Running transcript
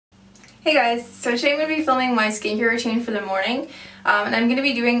Hey guys, so today I'm going to be filming my skincare routine for the morning, and I'm going to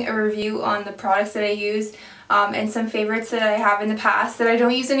be doing a review on the products that I use and some favorites that I have in the past that I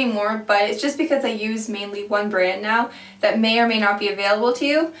don't use anymore, but it's just because I use mainly one brand now that may or may not be available to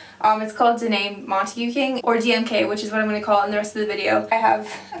you. It's called Danae Montague King, or DMK, which is what I'm going to call it in the rest of the video. I have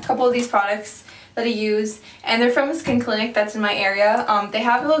a couple of these products that I use, and they're from a skin clinic that's in my area. They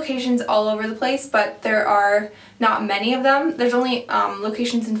have locations all over the place, but there are not many of them. There's only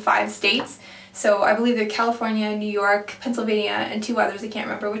locations in 5 states, so I believe they're California, New York, Pennsylvania, and 2 others. I can't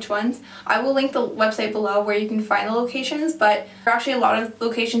remember which ones. I will link the website below where you can find the locations, but there are actually a lot of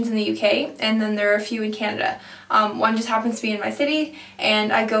locations in the UK, and then there are a few in Canada. One just happens to be in my city,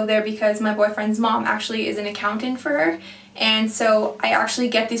 and I go there because my boyfriend's mom actually is an accountant for her, and so I actually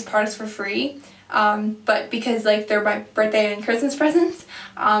get these products for free. But because they're my birthday and Christmas presents,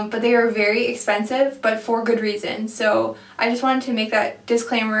 but they are very expensive, but for good reason. So I just wanted to make that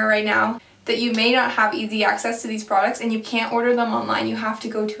disclaimer right now that you may not have easy access to these products and you can't order them online. You have to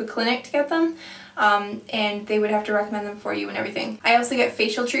go to a clinic to get them, and they would have to recommend them for you and everything. I also get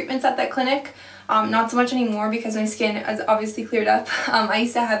facial treatments at that clinic. Not so much anymore because my skin has obviously cleared up. I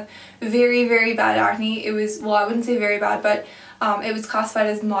used to have very, very bad acne. It was, well, I wouldn't say very bad, but it was classified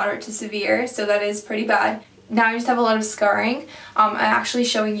as moderate to severe, so that is pretty bad. Now I just have a lot of scarring. I'm actually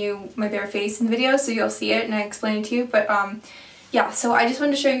showing you my bare face in the video, so you'll see it and I explain it to you, but yeah, so I just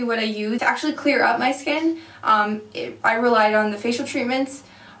wanted to show you what I use to actually clear up my skin. I relied on the facial treatments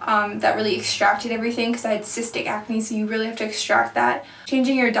that really extracted everything because I had cystic acne, so you really have to extract that.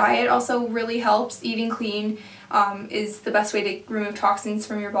 Changing your diet also really helps. Eating clean is the best way to remove toxins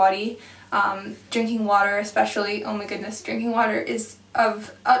from your body. Drinking water especially, oh my goodness, drinking water is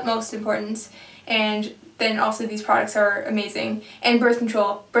of utmost importance, and then also these products are amazing. And birth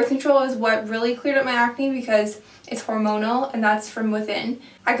control. Birth control is what really cleared up my acne because it's hormonal and that's from within.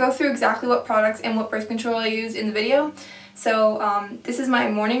 I go through exactly what products and what birth control I use in the video. So this is my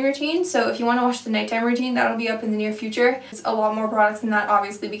morning routine, so if you want to watch the nighttime routine, that'll be up in the near future. There's a lot more products than that,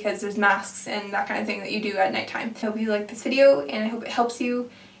 obviously, because there's masks and that kind of thing that you do at nighttime. I hope you like this video and I hope it helps you.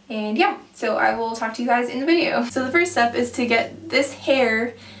 And yeah, so I will talk to you guys in the video. So the first step is to get this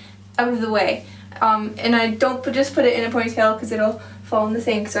hair out of the way. And I don't just put it in a ponytail because it'll fall in the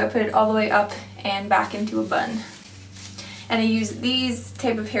sink, so I put it all the way up and back into a bun. And I use these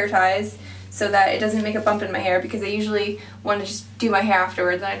type of hair ties so that it doesn't make a bump in my hair, because I usually want to just do my hair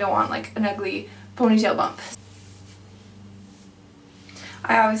afterwards and I don't want like an ugly ponytail bump.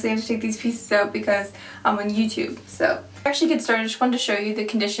 I obviously have to take these pieces out because I'm on YouTube. So to actually get started, I just wanted to show you the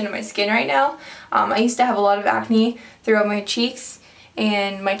condition of my skin right now. I used to have a lot of acne throughout my cheeks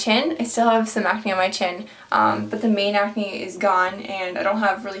and my chin. I still have some acne on my chin, but the main acne is gone and I don't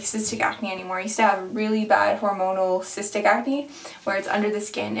have really cystic acne anymore. I used to have really bad hormonal cystic acne where it's under the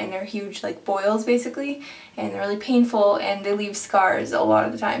skin and they're huge like boils basically, and they're really painful and they leave scars a lot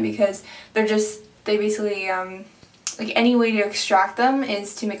of the time because they basically like any way to extract them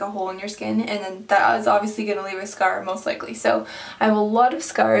is to make a hole in your skin, and then that is obviously going to leave a scar most likely. So I have a lot of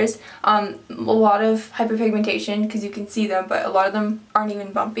scars, a lot of hyperpigmentation because you can see them, but a lot of them aren't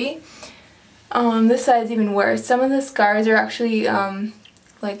even bumpy. This side's even worse. Some of the scars are actually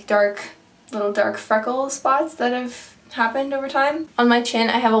like little dark freckle spots that have happened over time. On my chin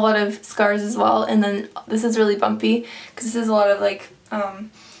I have a lot of scars as well, and then this is really bumpy because this is a lot of like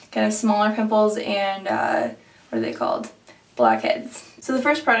kind of smaller pimples and what are they called? Blackheads. So the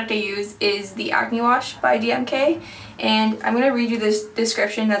first product I use is the Acne Wash by DMK, and I'm going to read you this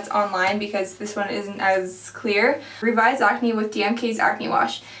description that's online because this one isn't as clear. Revives acne with DMK's Acne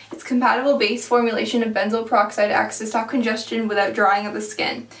Wash. Its compatible base formulation of benzoyl peroxide acts to stop congestion without drying up the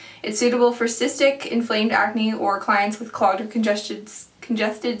skin. It's suitable for cystic, inflamed acne, or clients with clogged or congested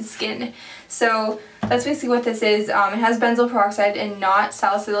skin. So that's basically what this is. It has benzoyl peroxide and not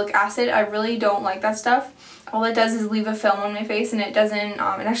salicylic acid. I really don't like that stuff. All it does is leave a film on my face, and it doesn't, it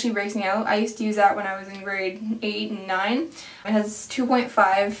actually breaks me out. I used to use that when I was in grade 8 and 9. It has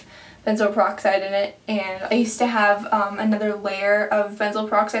 2.5 benzoyl peroxide in it, and I used to have another layer of benzoyl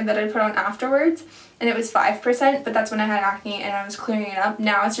peroxide that I put on afterwards, and it was 5%, but that's when I had acne and I was clearing it up.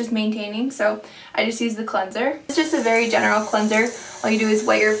 Now it's just maintaining, so I just use the cleanser. It's just a very general cleanser. All you do is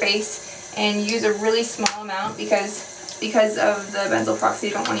wet your face and use a really small amount because of the benzoyl peroxide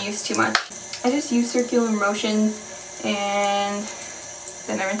you don't want to use too much. I just use circular motions and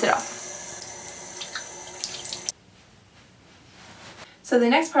then I rinse it off. So the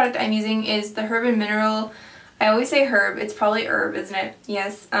next product I'm using is the Herb & Mineral. I always say herb, it's probably herb, isn't it?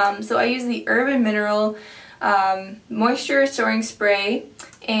 Yes. So I use the Herb & Mineral Moisture Restoring Spray,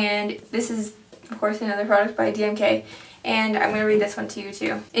 and this is of course another product by DMK. and I'm going to read this one to you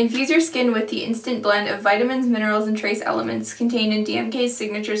too. Infuse your skin with the instant blend of vitamins, minerals, and trace elements contained in DMK's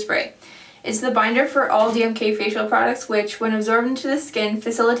signature spray. It's the binder for all DMK facial products, which, when absorbed into the skin,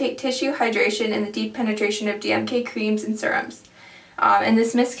 facilitate tissue hydration and the deep penetration of DMK creams and serums. And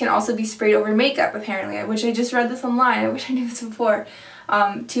this mist can also be sprayed over makeup, apparently, which I just read this online. I wish I knew this before.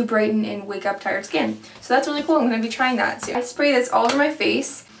 To brighten and wake up tired skin. So that's really cool. I'm going to be trying that soon. I spray this all over my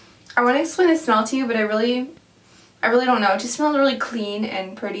face. I want to explain the smell to you, but I really don't know. It just smells really clean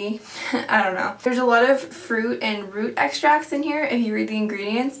and pretty. I don't know. There's a lot of fruit and root extracts in here if you read the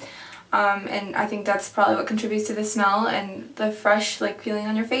ingredients. And I think that's probably what contributes to the smell and the fresh feeling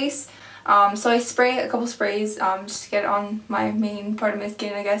on your face. So I spray a couple sprays just to get it on my main part of my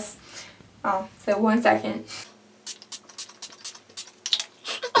skin, I guess. So 1 second.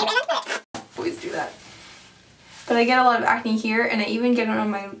 Always do that. But I get a lot of acne here, and I even get it on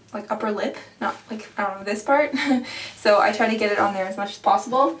my upper lip, not I don't know, this part. So I try to get it on there as much as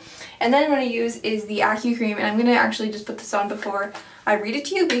possible. And then what I use is the Acne-Cream, and I'm going to actually just put this on before I read it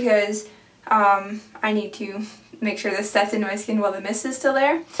to you because I need to make sure this sets into my skin while the mist is still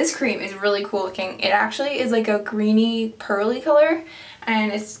there. This cream is really cool looking. It actually is like a greeny pearly color,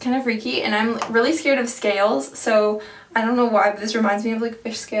 and it's kind of freaky, and I'm really scared of scales, so I don't know why, but this reminds me of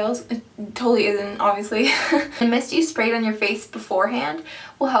fish scales. It totally isn't, obviously. The mist you sprayed on your face beforehand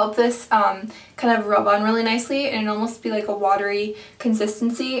will help this kind of rub on really nicely, and it'll almost be like a watery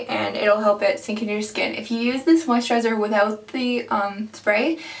consistency, and it'll help it sink into your skin. If you use this moisturizer without the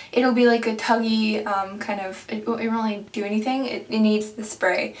spray, it'll be like a tuggy it won't really do anything. It needs the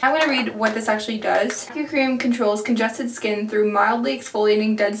spray. I'm going to read what this actually does. Acne-Cream controls congested skin through mildly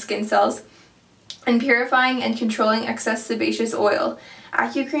exfoliating dead skin cells and purifying and controlling excess sebaceous oil.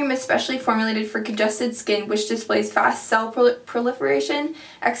 Acne-Cream is specially formulated for congested skin which displays fast cell proliferation,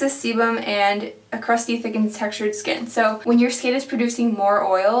 excess sebum, and a crusty, thickened, textured skin. So when your skin is producing more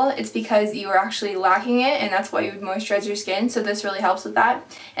oil, it's because you are actually lacking it, and that's why you would moisturize your skin. So this really helps with that,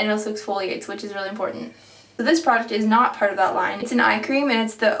 and it also exfoliates, which is really important. So this product is not part of that line. It's an eye cream, and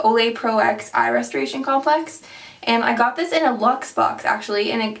it's the Olay Pro X Eye Restoration Complex. And I got this in a Luxe box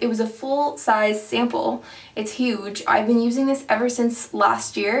actually, and it was a full-size sample. It's huge. I've been using this ever since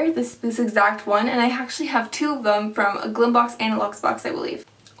last year, this exact one, and I actually have 2 of them from a Glim box and a Luxe box, I believe.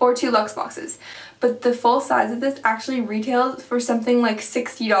 Or 2 Luxe boxes. But the full size of this actually retails for something like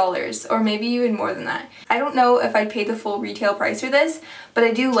 $60, or maybe even more than that. I don't know if I'd pay the full retail price for this, but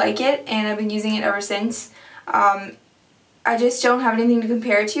I do like it, and I've been using it ever since. I just don't have anything to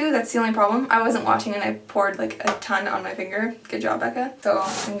compare it to. That's the only problem. I wasn't watching and I poured a ton on my finger. Good job, Becca. So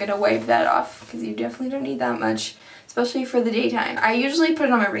I'm gonna wipe that off because you definitely don't need that much, especially for the daytime. I usually put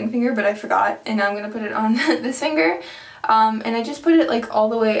it on my ring finger, but I forgot, and now I'm gonna put it on this finger. And I just put it all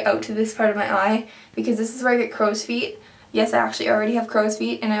the way out to this part of my eye because this is where I get crow's feet. Yes, I actually already have crow's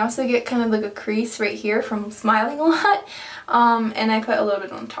feet, and I also get kind of a crease right here from smiling a lot. And I put a little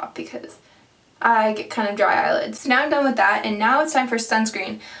bit on top because I get kind of dry eyelids. So now I'm done with that, and now it's time for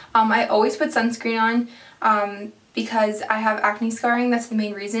sunscreen. I always put sunscreen on because I have acne scarring. That's the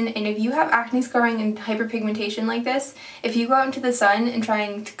main reason. And if you have acne scarring and hyperpigmentation like this, if you go out into the sun and try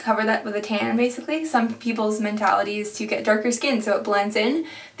and cover that with a tan, basically, some people's mentality is to get darker skin so it blends in.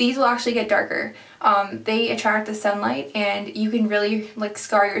 These will actually get darker. They attract the sunlight, and you can really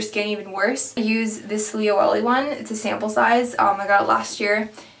scar your skin even worse. I use this Leo Welly one. It's a sample size. I got it last year,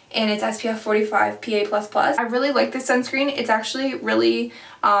 and it's SPF 45 PA++. I really like this sunscreen. It's actually really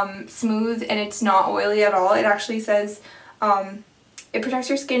smooth, and it's not oily at all. It actually says it protects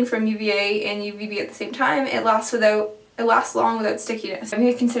your skin from UVA and UVB at the same time. It lasts long without stickiness. I'm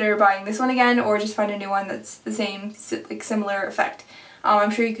gonna consider buying this one again, or just find a new one that's the same, similar effect.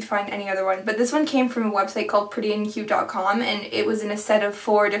 I'm sure you could find any other one, but this one came from a website called prettyandcute.com, and it was in a set of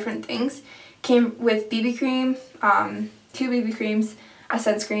 4 different things. Came with BB cream, 2 BB creams, a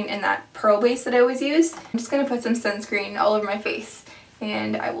sunscreen, and that pearl base that I always use. I'm just gonna put some sunscreen all over my face,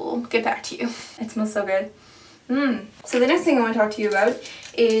 and I will get back to you. It smells so good. So the next thing I want to talk to you about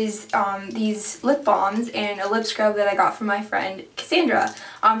is these lip balms and a lip scrub that I got from my friend Cassandra.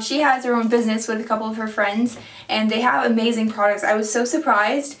 She has her own business with a couple of her friends, and they have amazing products. I was so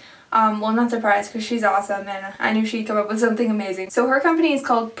surprised. Well, not surprised because she's awesome, and I knew she'd come up with something amazing. So her company is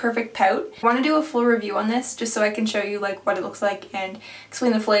called Perfect Pout. I want to do a full review on this just so I can show you what it looks like and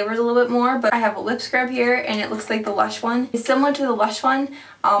explain the flavors a little bit more, but I have a lip scrub here, and it looks like the Lush one. It's similar to the Lush one,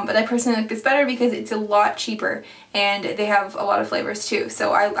 but I personally like this better because it's a lot cheaper, and they have a lot of flavors too,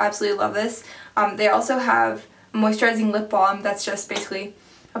 so I absolutely love this. They also have a moisturizing lip balm that's just basically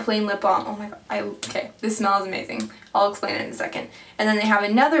a plain lip balm. Oh my god, okay, this smells amazing. I'll explain it in a second. And then they have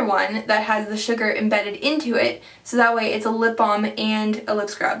another one that has the sugar embedded into it, so that way it's a lip balm and a lip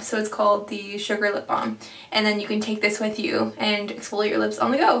scrub. So it's called the Sugar Lip Balm. And then you can take this with you and exfoliate your lips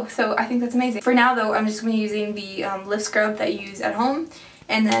on the go. So I think that's amazing. For now though, I'm just going to be using the lip scrub that you use at home,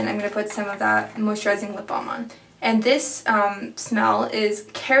 and then I'm going to put some of that moisturizing lip balm on. And this smell is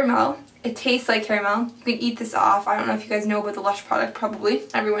caramel. It tastes like caramel. You can eat this off. I don't know if you guys know about the Lush product, probably.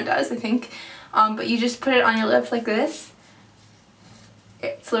 Everyone does, I think. But you just put it on your lips like this.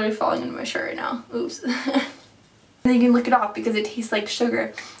 It's literally falling into my shirt right now. Oops. And then you can lick it off because it tastes like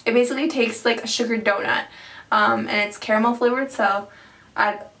sugar. It basically tastes like a sugar donut. And it's caramel flavored, so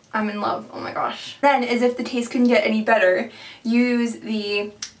I'm in love. Oh my gosh. Then, as if the taste couldn't get any better, use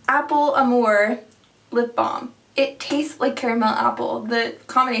the Apple Amour lip balm. It tastes like caramel apple. The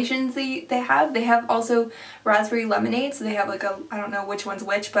combinations they have also raspberry lemonade, so they have like I don't know which one's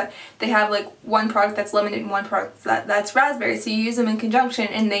which, but they have like one product that's lemonade and one product that's raspberry, so you use them in conjunction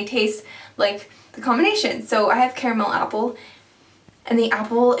and they taste like the combination. So I have caramel apple, and the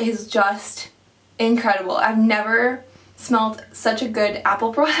apple is just incredible. I've never smelled such a good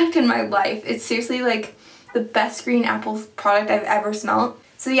apple product in my life. It's seriously like the best green apple product I've ever smelled.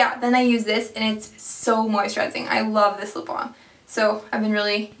 So yeah, then I use this and it's so moisturizing. I love this lip balm. So I've been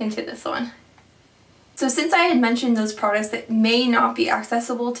really into this one. So since I had mentioned those products that may not be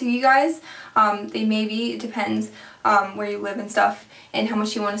accessible to you guys, they may be, it depends where you live and stuff and how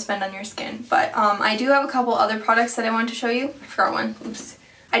much you want to spend on your skin. But I do have a couple other products that I wanted to show you. I forgot one. Oops.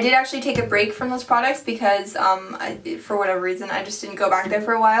 I did actually take a break from those products because for whatever reason I just didn't go back there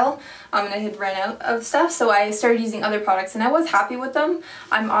for a while and I had ran out of stuff, so I started using other products and I was happy with them.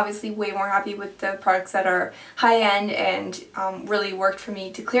 I'm obviously way more happy with the products that are high-end and really worked for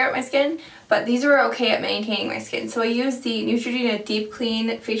me to clear out my skin, but these were okay at maintaining my skin. So I used the Neutrogena Deep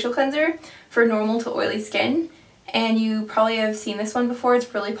Clean Facial Cleanser for normal to oily skin. And you probably have seen this one before.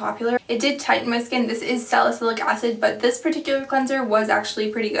 It's really popular. It did tighten my skin. This is salicylic acid, but this particular cleanser was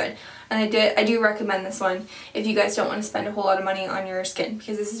actually pretty good. And I do recommend this one if you guys don't want to spend a whole lot of money on your skin,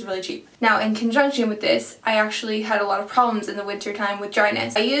 because this is really cheap. Now, in conjunction with this, I actually had a lot of problems in the winter time with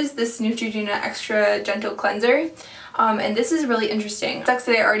dryness. I used this Neutrogena Extra Gentle Cleanser. And this is really interesting. It sucks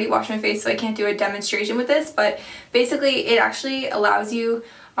that I already washed my face, so I can't do a demonstration with this, but basically it actually allows you,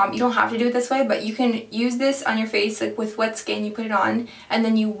 you don't have to do it this way, but you can use this on your face, like with wet skin, you put it on, and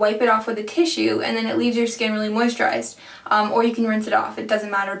then you wipe it off with a tissue, and then it leaves your skin really moisturized. Or you can rinse it off, it doesn't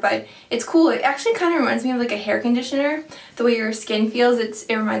matter, but it's cool. It actually kind of reminds me of like a hair conditioner. The way your skin feels,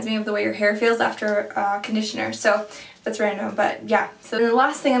 it reminds me of the way your hair feels after conditioner, so that's random, but yeah. So the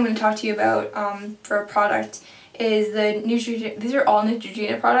last thing I'm going to talk to you about for a product is the Neutrogena. These are all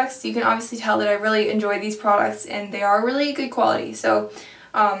Neutrogena products, so you can obviously tell that I really enjoy these products and they are really good quality, so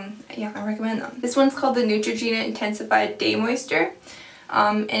yeah, I recommend them. This one's called the Neutrogena Intensified Day Moisture,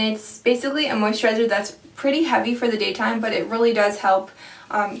 and it's basically a moisturizer that's pretty heavy for the daytime, but it really does help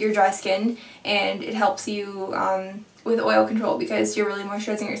your dry skin, and it helps you with oil control because you're really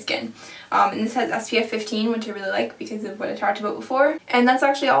moisturizing your skin. And this has SPF 15, which I really like because of what I talked about before. And that's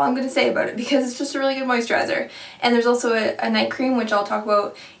actually all I'm going to say about it because it's just a really good moisturizer. And there's also a night cream, which I'll talk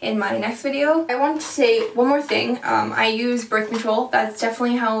about in my next video. I wanted to say one more thing. I use birth control. That's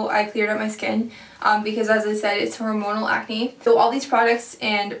definitely how I cleared up my skin. Because as I said, it's hormonal acne. So all these products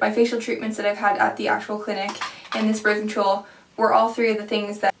and my facial treatments that I've had at the actual clinic and this birth control were all three of the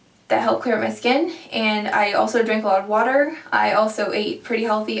things that help clear up my skin. And I also drank a lot of water. I also ate pretty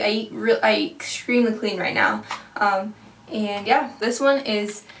healthy. I eat extremely clean right now. And yeah, this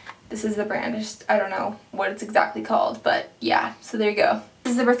is the brand. I don't know what it's exactly called, but yeah, so there you go.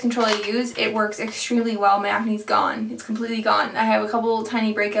 This is the birth control I use. It works extremely well. My acne's gone. It's completely gone. I have a couple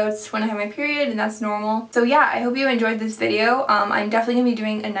tiny breakouts when I have my period, and that's normal. So yeah, I hope you enjoyed this video. I'm definitely going to be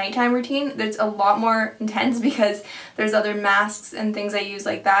doing a nighttime routine. There's a lot more intense because there's other masks and things I use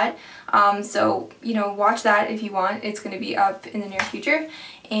like that. So, you know, watch that if you want. It's going to be up in the near future.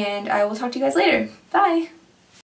 And I will talk to you guys later. Bye!